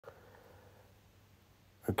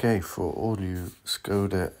Okay, for all you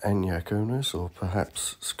Škoda Enyaq owners, or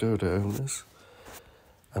perhaps Škoda owners,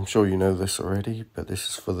 I'm sure you know this already, but this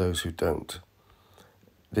is for those who don't.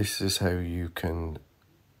 This is how you can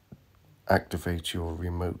activate your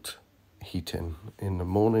remote heating in the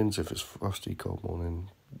mornings, if it's frosty, cold morning,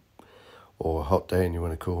 or a hot day and you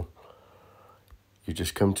want to cool. You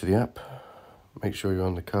just come to the app, make sure you're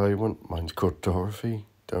on the car you want. Mine's called Dorothy,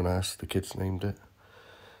 don't ask, the kids named it.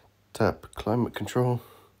 Tap climate control.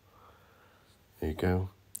 There you go.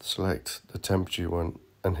 Select the temperature you want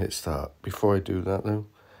and hit start. Before I do that though,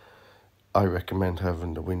 I recommend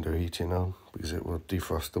having the window heating on because it will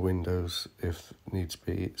defrost the windows if needs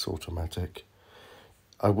be. It's automatic.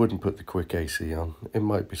 I wouldn't put the quick AC on. It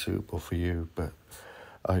might be suitable for you, but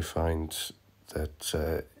I find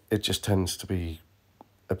that it just tends to be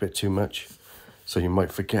a bit too much. So you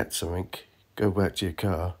might forget something, go back to your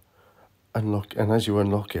car, unlock, and as you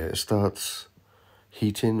unlock it, it starts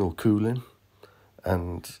heating or cooling.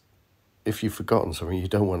 And if you've forgotten something, you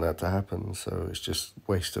don't want that to happen, so it's just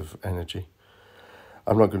waste of energy.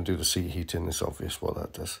 I'm not going to do the seat heating, it's obvious what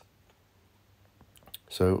that does.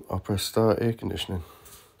 So I'll press start air conditioning.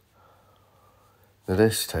 Now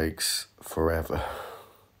this takes forever.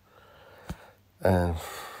 And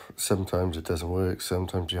sometimes it doesn't work,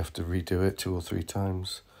 sometimes you have to redo it 2 or 3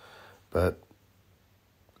 times, but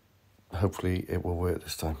hopefully it will work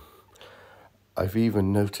this time. I've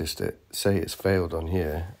even noticed it, say it's failed on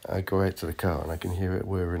here, I go out to the car and I can hear it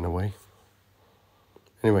whirring away.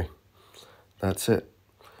 Anyway, that's it.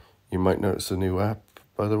 You might notice a new app,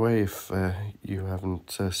 by the way, if you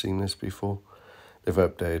haven't seen this before. They've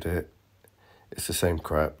updated it. It's the same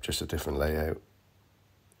crap, just a different layout.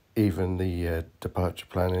 Even the departure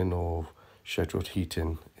planning or scheduled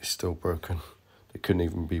heating is still broken. They couldn't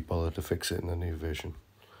even be bothered to fix it in the new version.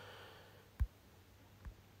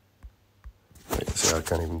 So I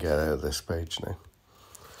can't even get out of this page now.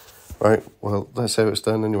 Right, well, that's how it's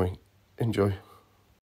done anyway. Enjoy.